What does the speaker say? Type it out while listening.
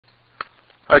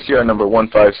ICR number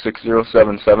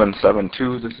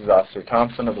 156077772. This is Officer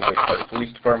Thompson of the Waite Park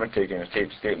Police Department taking a tape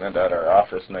statement at our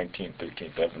office, 19th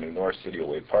 13th Avenue North, City of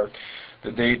Waite Park.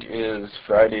 The date is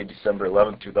Friday, December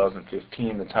 11th,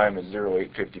 2015. The time is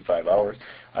 08:55 hours.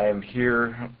 I am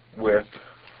here with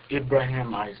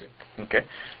Ibrahim Isaac. Okay.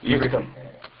 Ibrahim,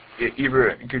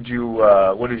 could you,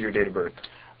 what is your date of birth?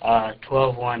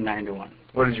 12/1/91.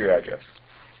 What is your address?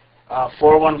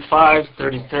 415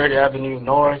 33rd Avenue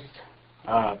North,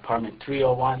 apartment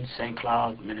 301, St.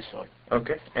 Cloud, Minnesota.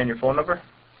 Okay. And your phone number?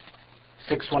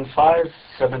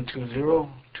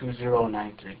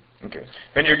 615-720-2093. Okay.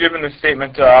 And you're giving the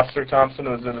statement to Officer Thompson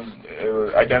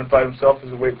who identified himself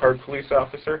as a Waite Park police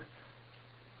officer?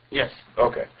 Yes.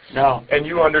 Okay. No. And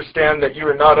you understand that you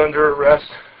are not under arrest?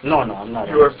 No, I'm not.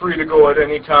 You are free to go at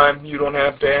any time. You don't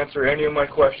have to answer any of my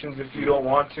questions if you don't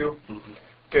want to. Mm-hmm.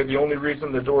 Okay, the only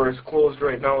reason the door is closed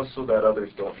right now is so that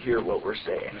others don't hear what we're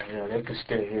saying. Yeah, they can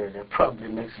stay here. They're probably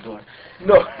next door.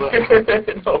 No. But,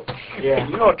 no. Yeah.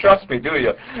 You don't trust me, do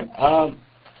you?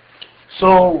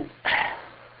 So,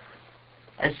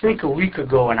 I think a week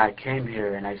ago when I came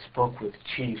here and I spoke with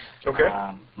Chief, okay.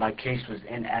 My case was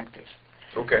inactive.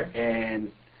 Okay.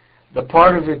 And the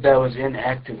part of it that was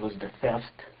inactive was the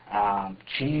theft.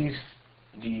 Chief,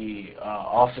 the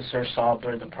officer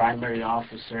Sauber, the primary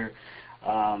officer,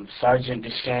 Sergeant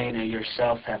Deshane, and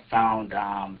yourself have found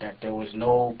that there was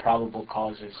no probable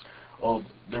causes of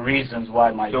the reasons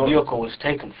why my vehicle was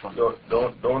taken from me.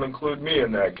 Don't include me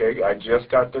in that, okay? I just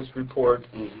got this report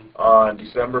on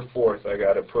December 4th. I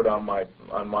got it put on my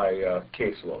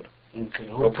caseload. Okay.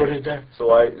 Who put it there? So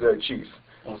the chief.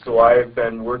 Okay. So I've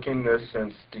been working this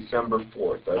since December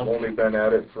 4th. I've only been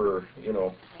at it for,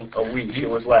 a week. It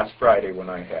was last Friday when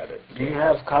I had it. Do you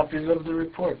have copies of the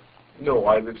report? No,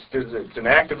 it's an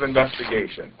active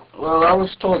investigation. Well, I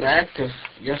was told active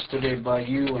yesterday by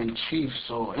you and Chief.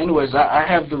 So, anyways, I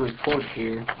have the report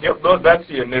here. Yep, no, that's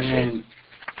the initial. And,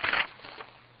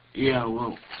 yeah,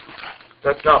 well.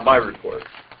 That's not my report.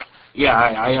 Yeah,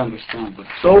 I understand. But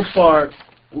so far,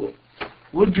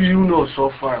 what do you know so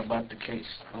far about the case?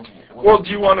 Well, do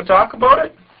you want to talk about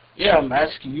it? Yeah, I'm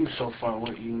asking you so far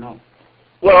what you know.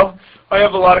 Well, I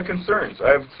have a lot of concerns. I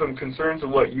have some concerns of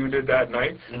what you did that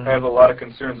night. I have a lot of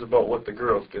concerns about what the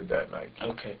girls did that night.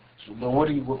 Okay. So, but what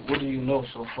do you know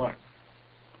so far?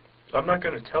 I'm not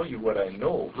going to tell you what I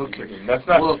know. Okay. That's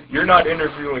not. Well, you're not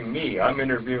interviewing me. I'm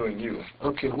interviewing you.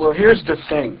 Okay. Well, here's the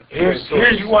thing. Here's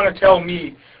if you want to tell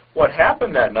me what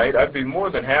happened that night, I'd be more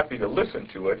than happy to listen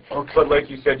to it. Okay. But like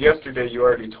you said yesterday, you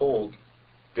already told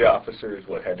the officers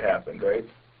what had happened, right?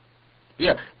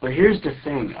 Yeah, but here's the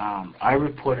thing. I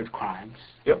reported crimes.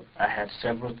 Yep. I had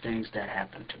several things that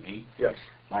happened to me. Yes.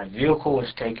 My vehicle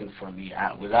was taken from me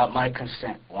without my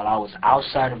consent while I was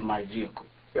outside of my vehicle.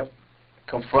 Yep.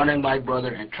 Confronting my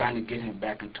brother and trying to get him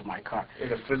back into my car.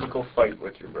 In a physical fight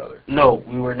with your brother? No,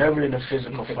 we were never in a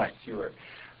physical fight. You were.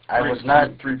 I was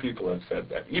not. Three people have said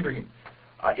that. Ibrahim,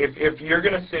 if you're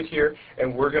going to sit here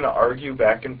and we're going to argue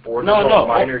back and forth about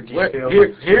minor details,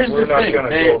 we're not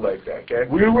going to go like that, okay?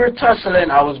 We were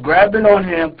tussling. I was grabbing on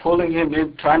him, pulling him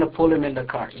in, trying to pull him in the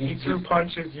car. He threw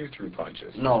punches, you threw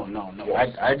punches. No.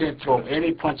 Yes. I didn't throw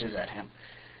any punches at him.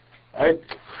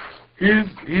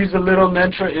 He's a little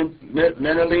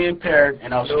mentally impaired,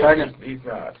 and I was trying to... He's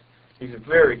not. He's a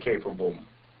very capable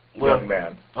young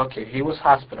man. Okay, he was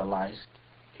hospitalized.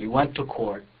 He went to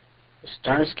court.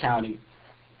 Stearns County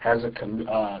has a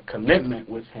commitment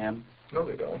with him. No,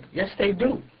 they don't. Yes, they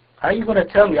do. How are you going to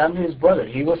tell me I'm his brother?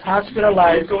 He was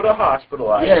hospitalized. You go to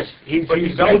hospitalized. Yes, he's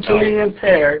mentally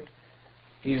impaired.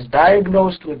 He's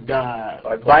diagnosed with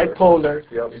bipolar,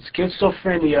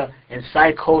 schizophrenia, and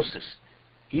psychosis.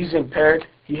 He's impaired.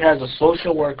 He has a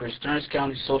social worker, Stearns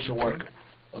County social worker.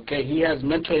 Okay, he has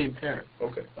mentally impaired.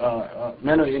 Okay.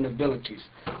 Mental inabilities.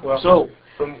 Well, so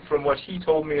from what he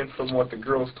told me and from what the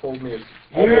girls told me, it's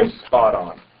almost spot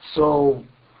on. So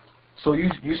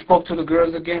you spoke to the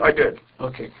girls again? I did.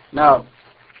 Okay. Now,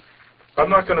 I'm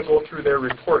not going to go through their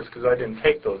reports because I didn't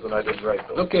take those and I didn't write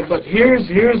those. Okay, but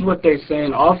here's what they're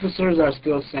saying. Officers are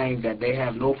still saying that they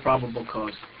have no probable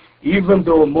cause. Even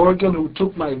though Morgan, who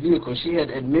took my vehicle, she had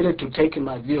admitted to taking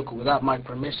my vehicle without my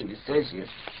permission, it says here.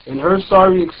 And her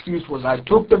sorry excuse was, I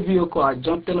took the vehicle, I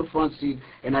jumped in the front seat,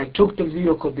 and I took the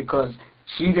vehicle because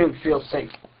she didn't feel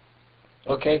safe.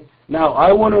 Okay? Now,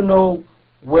 I want to know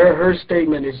where her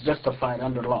statement is justified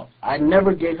under law. I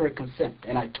never gave her consent,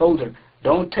 and I told her,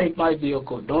 don't take my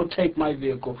vehicle, don't take my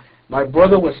vehicle. My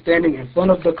brother was standing in front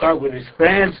of the car with his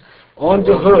hands on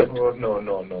the hood. Oh,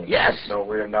 no. Yes. No,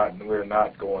 we're not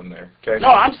going there. Okay. No,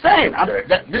 I'm saying Okay.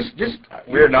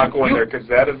 We're not going there because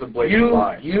that is a blatant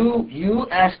lie. You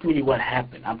asked me what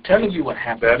happened. I'm telling you what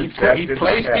happened. He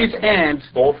placed his hands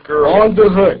both girls on the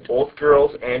hood. Both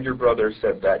girls and your brother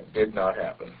said that did not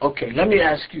happen. Okay, let me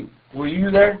ask you. Were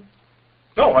you there?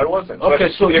 No, I wasn't. Okay,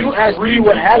 so you asked me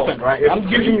what happened, right? I'm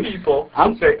giving people.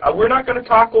 Say we're not going to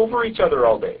talk over each other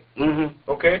all day.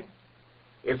 Okay.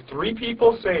 If 3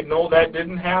 people say, no, that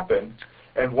didn't happen,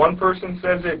 and one person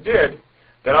says it did,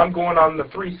 then I'm going on the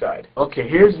 3 side. Okay,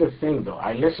 here's the thing, though.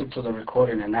 I listened to the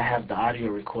recording, and I have the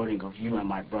audio recording of you and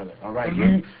my brother, all right?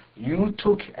 You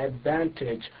took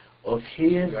advantage of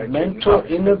his mental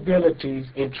inabilities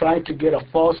in trying to get a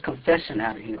false confession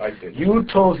out of him. I did. You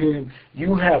told him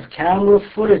you have camera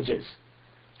footages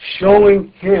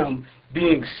showing him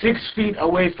being 6 feet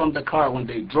away from the car when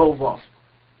they drove off.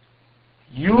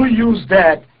 You used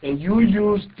that, and you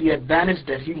used the advantage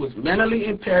that he was mentally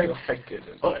impaired. I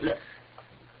didn't.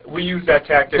 We use that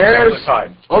tactic all the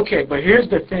time. Okay, but here's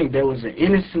the thing. There was an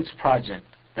Innocence Project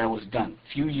that was done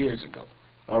a few years ago,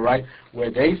 all right,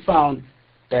 where they found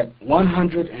that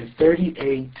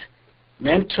 138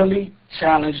 mentally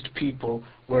challenged people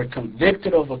were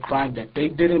convicted of a crime that they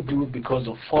didn't do because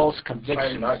of false convictions. I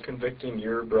am not convicting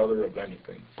your brother of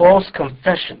anything. False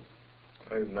confession.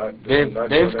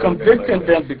 They've convicted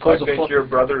them because of... I think your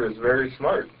brother is very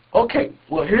smart. Okay,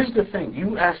 well, here's the thing.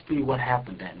 You asked me what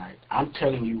happened that night. I'm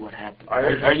telling you what happened.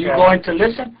 Are you going to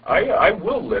listen? I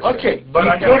will listen. Okay,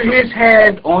 but he put his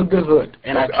hand on the hood,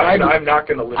 and I'm not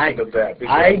going to listen to that.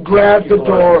 I grabbed the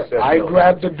door. I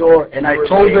grabbed the door, and I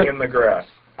told her... in the grass.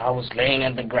 I was laying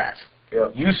in the grass. Yeah.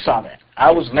 You saw that.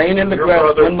 I was laying in the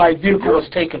grass when my vehicle was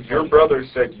taken from me. Your brother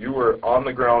said you were on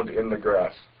the ground in the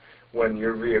grass when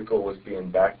your vehicle was being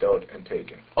backed out and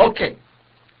taken. Okay.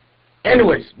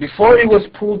 Anyways, before he was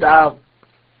pulled out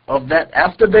of that,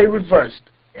 after they reversed,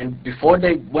 and before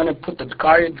they went and put the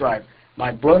car in drive, my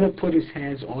brother put his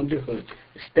hands on the hood,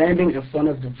 standing in front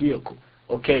of the vehicle.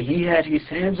 Okay, he had his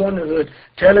hands on the hood,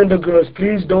 telling the girls,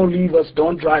 please don't leave us,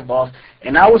 don't drive off.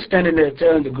 And I was standing there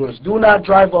telling the girls, do not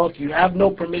drive off, you have no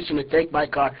permission to take my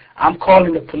car, I'm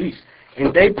calling the police.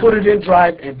 And they put it in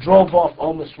drive and drove off,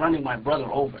 almost running my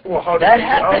brother over. Well, how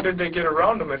did they get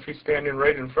around him if he's standing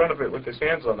right in front of it with his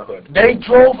hands on the hood? They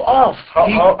drove off.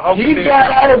 He got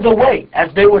out of the way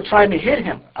as they were trying to hit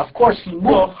him. Of course, he moved.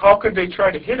 Well, how could they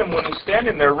try to hit him when he's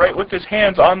standing there right with his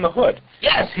hands on the hood?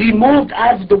 Yes, he moved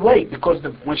out of the way because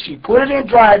when she put it in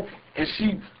drive and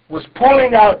she was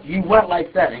pulling out, he went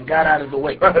like that and got out of the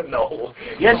way. No.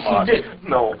 Yes, he did.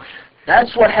 No.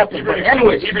 That's what happened. But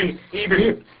anyways, here's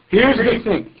the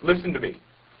thing. Listen to me.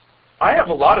 I have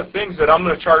a lot of things that I'm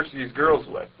going to charge these girls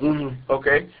with.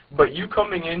 Okay? But you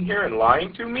coming in here and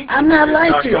lying to me? I'm not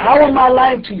lying to you. How am I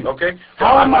lying to you? Okay?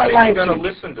 How am I lying to you? I'm not going to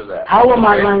listen to that. How am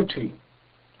I lying to you?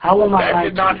 How am I lying to you? That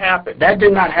did not happen. That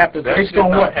did not happen. Based on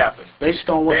what? Based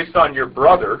on what? Based on your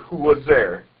brother who was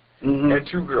there and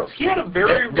 2 girls. He had a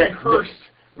very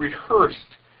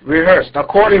rehearsed,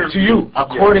 according to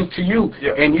you.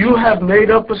 Yes. And you have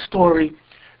made up a story.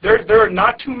 There are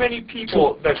not too many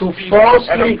people that speak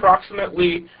at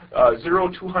approximately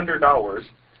 0200 hours.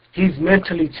 He's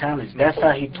mentally challenged. That's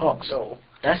how he talks. No.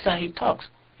 That's how he talks.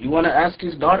 You want to ask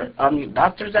his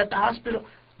doctors at the hospital?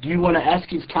 Do you want to ask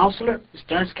his counselor, his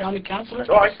Stearns County counselor?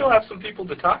 Oh, I still have some people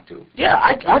to talk to. Yeah,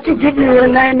 I can give you her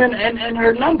name and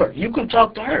her number. You can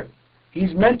talk to her.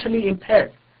 He's mentally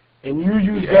impaired. And you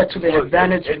use that to the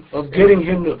advantage of getting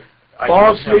him to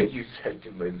falsely... You said to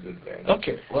his advantage.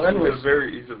 Okay, well anyways...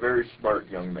 He's a very smart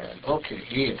young man. Okay,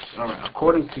 he is. All right,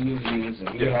 according to you, he is, and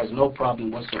he has no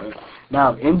problem whatsoever.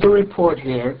 Now, in the report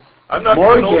here... I'm not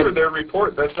going over their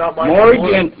report. That's not my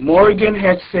report. Morgan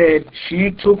had said she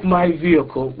took my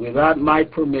vehicle without my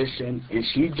permission, and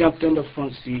she jumped in the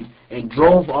front seat and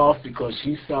drove off because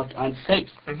she felt unsafe.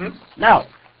 Now,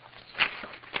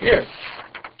 here...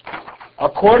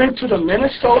 According to the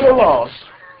Minnesota laws,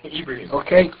 Ibrahim.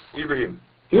 Okay. Ibrahim.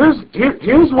 Here's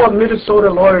what Minnesota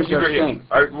lawyers are saying.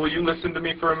 Will you listen to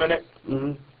me for a minute?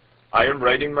 I am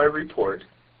writing my report.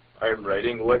 I am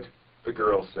writing what the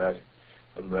girl said.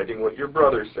 I'm writing what your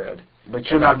brother said. But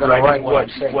you're not going to write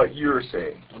what you're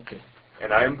saying. Okay.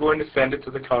 And I am going to send it to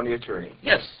the county attorney.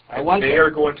 Yes, They are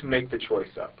going to make the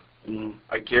choice up.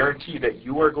 I guarantee that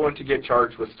you are going to get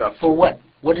charged with stuff. For what?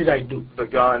 What did I do? The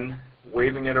gun.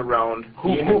 Waving it around,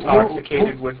 being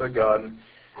intoxicated with a gun.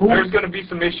 There's going to be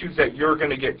some issues that you're going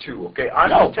to get too, okay? I'm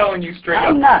just telling you straight up.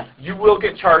 I'm not. You will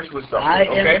get charged with something, I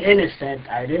am innocent.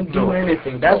 I didn't do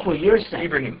anything. That's what you're saying.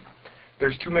 Ibrahim,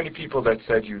 there's too many people that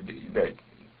said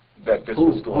that this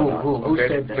was going on. Who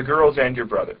said that? The girls and your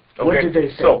brother. Okay? What did they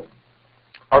say? So,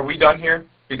 are we done here?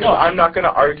 Because No. I'm not going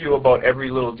to argue about every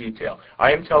little detail.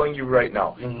 I am telling you right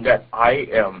now that I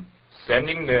am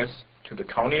sending this to the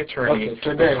county attorney. Okay,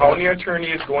 today, the county attorney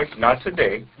is going to, not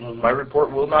today, my report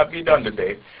will not be done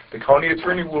today. The county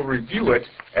attorney will review it,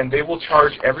 and they will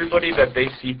charge everybody that they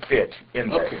see fit in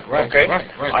there. Okay, right, okay?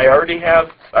 right. I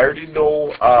already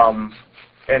know,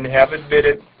 and have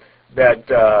admitted that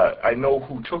I know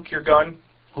who took your gun,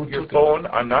 your phone.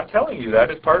 I'm not telling you that.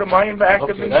 It's part of my active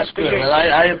Okay, that's good. investigation.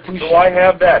 I appreciate So I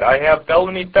have that. I have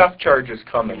felony theft charges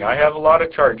coming. I have a lot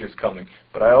of charges coming.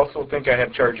 But I also think I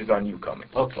have charges on you coming.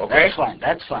 Okay, okay? that's fine.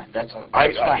 That's fine. That's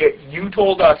fine. You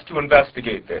told us to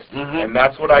investigate this, and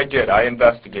that's what I did. I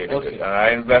investigated it, and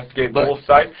I investigated both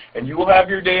sides, and you will have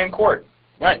your day in court.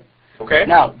 Right. Okay?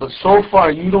 Now, but so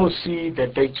far you don't see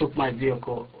that they took my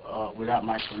vehicle without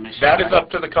my permission. That is up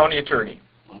to the county attorney.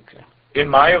 Okay. In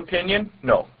my opinion,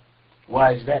 no.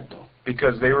 Why is that, though?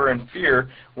 Because they were in fear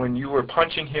when you were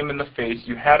punching him in the face.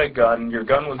 You had a gun. Your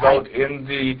gun was out in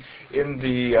the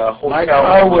hotel my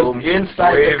car room, was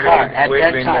inside the car at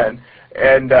that time.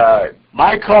 And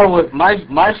my car was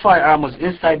my firearm was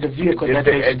inside the vehicle that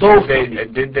they stole from me.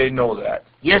 Did they know that?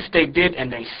 Yes, they did,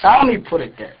 and they saw me put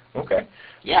it there. Okay.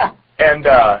 Yeah.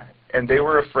 And they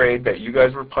were afraid that you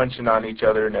guys were punching on each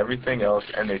other and everything else,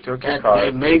 and they took your car.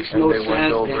 It makes no they sense,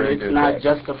 went over and it's not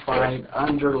justified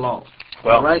under law.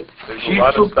 Well, right? There's a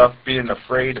lot of stuff being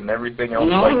afraid and everything else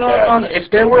no, like that. No. If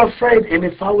they were afraid, and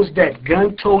if I was that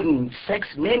gun-toting sex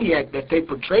maniac that they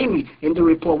portray me in the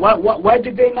report, why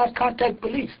did they not contact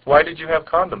police? Why did you have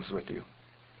condoms with you?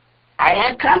 I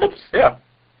had condoms? Yeah.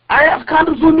 I have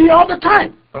condoms with me all the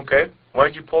time. Okay.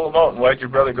 Why'd you pull them out, and why'd your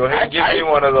brother go ahead and give me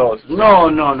one of those? No,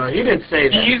 he didn't say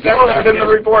that. He said that in the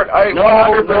report.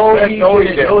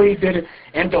 No, he didn't.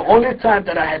 And the only time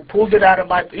that I had pulled it out of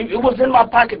it was in my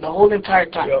pocket the whole entire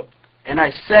time. Yep. And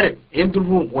I set it in the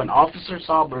room when Officer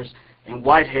Saubers and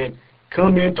Whitehead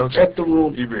come in to check the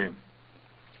room. Ibrahim,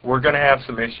 we're going to have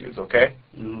some issues, okay?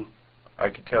 Mm-hmm. I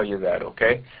can tell you that,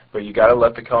 okay? But you got to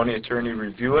let the county attorney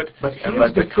review it, and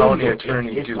let the county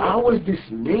attorney do it. If I was this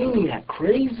maniac,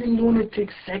 crazy lunatic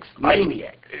sex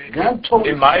maniac,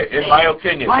 gun-toting, in my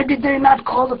opinion, why did they not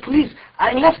call the police?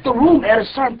 I left the room at a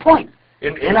certain point,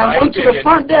 and I went to the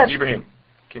front desk. Ibrahim,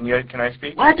 can I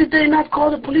speak? Why did they not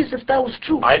call the police if that was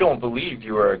true? I don't believe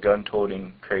you are a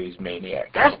gun-toting, crazed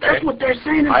maniac. That's what they're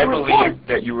saying in the report. I believe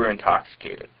that you were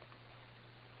intoxicated.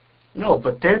 No,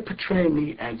 but they're portraying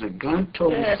me as a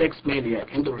gun-toting sex maniac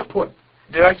in the report.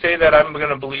 Did I say that I'm going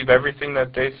to believe everything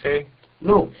that they say?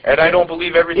 No. And I don't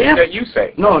believe everything that you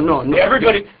say. No.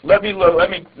 Everybody, let me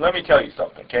tell you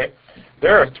something, okay?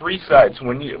 There are three sides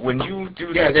when you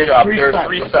do this job. There are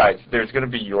three sides. There's going to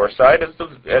be your side as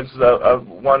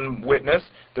one witness.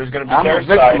 There's going to be their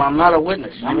side. I'm a victim. I'm not a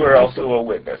witness. You are also a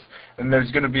witness. And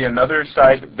there's going to be another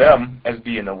side, them, as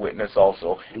being a witness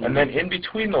also. And then in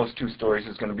between those two stories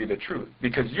is going to be the truth.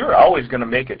 Because you're always going to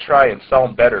make it try and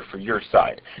sound better for your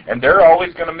side. And they're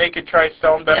always going to make it try and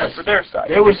sound better for their side.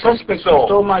 They were suspects who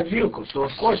stole my vehicle, so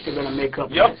of course they're going to make up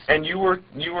for this. And you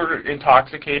were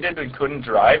intoxicated and couldn't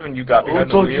drive, and you got behind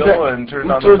the wheel and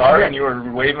turned on the car, and you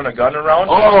were waving a gun around.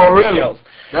 Oh, really?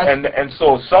 And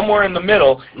so somewhere in the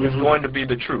middle is going to be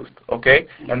the truth, okay?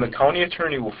 And the county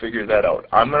attorney will figure that out.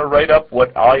 I'm going to write up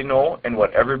what I know and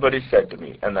what everybody said to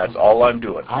me, and that's all I'm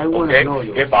doing. I want to know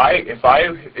you. If I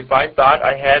thought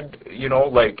I had,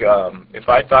 if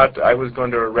I thought I was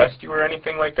going to arrest you or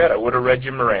anything like that, I would have read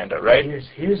you Miranda, right?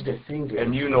 Here's the thing, dude.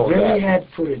 And you know if you really that. had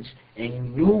footage and you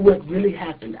knew what really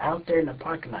happened out there in the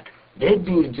parking lot, they'd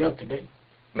be in jail today.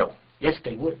 No. Yes,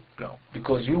 they would. No.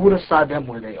 Because you would have saw them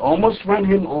where they almost ran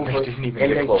him over and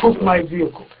they took my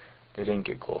vehicle. They didn't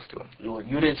get close to him. No,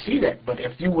 you didn't see that. But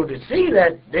if you were to see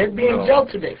that, they'd be in jail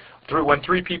today. When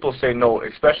three people say no,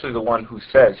 especially the one who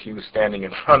says he was standing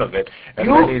in front of it, and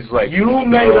then he's like, you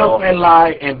made up a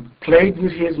lie and played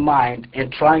with his mind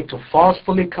and trying to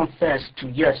falsely confess to,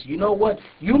 yes, you know what,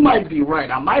 you might be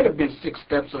right. I might have been 6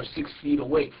 steps or 6 feet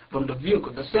away from the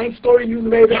vehicle. The same story you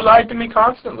made up. You lied to me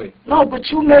constantly. No, but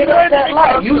you made up that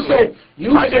lie.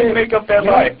 I didn't make up that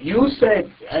lie. You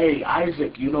said, hey,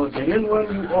 Isaac, they didn't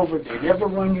run you over. They never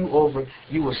run you over.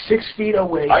 You were 6 feet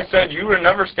away. I said you were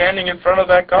never standing in front of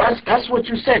that car. That's what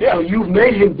you said. Yeah. So you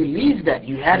made him believe that.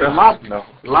 You had it locked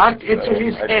into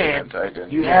his head. I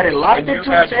didn't. You had it locked into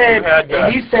his head,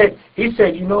 and he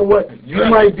said, you know what? You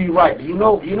might be right.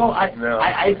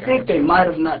 I think they might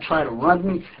have not tried to run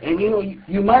me, and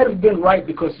you might have been right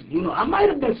because I might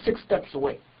have been 6 steps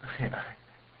away.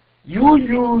 You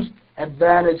used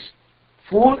advantage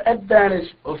full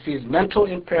advantage of his mental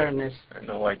impairments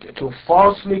No, I didn't. to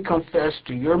falsely confess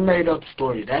to your made-up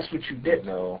story. That's what you did.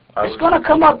 No. It's going to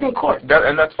come up in court.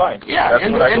 And that's fine. Yeah, That's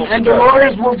and what I hope the it does.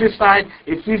 lawyers will decide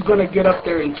if he's going to get up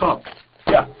there and talk.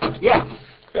 Yeah. Yeah.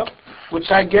 Yep.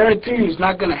 Which I guarantee you is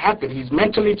not going to happen. He's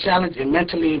mentally challenged and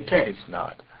mentally impaired. It's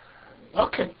not.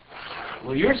 Okay.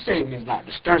 Well, you're saying he's not.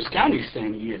 The Stearns County is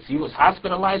saying he is. He was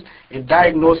hospitalized and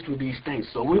diagnosed with these things.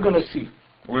 So we're going to see.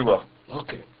 We will.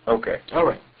 Okay. Okay. All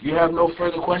right. You have no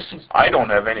further questions? I don't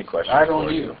have any questions. I don't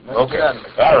for either. you. Let's Okay. get out of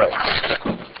it. All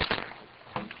right.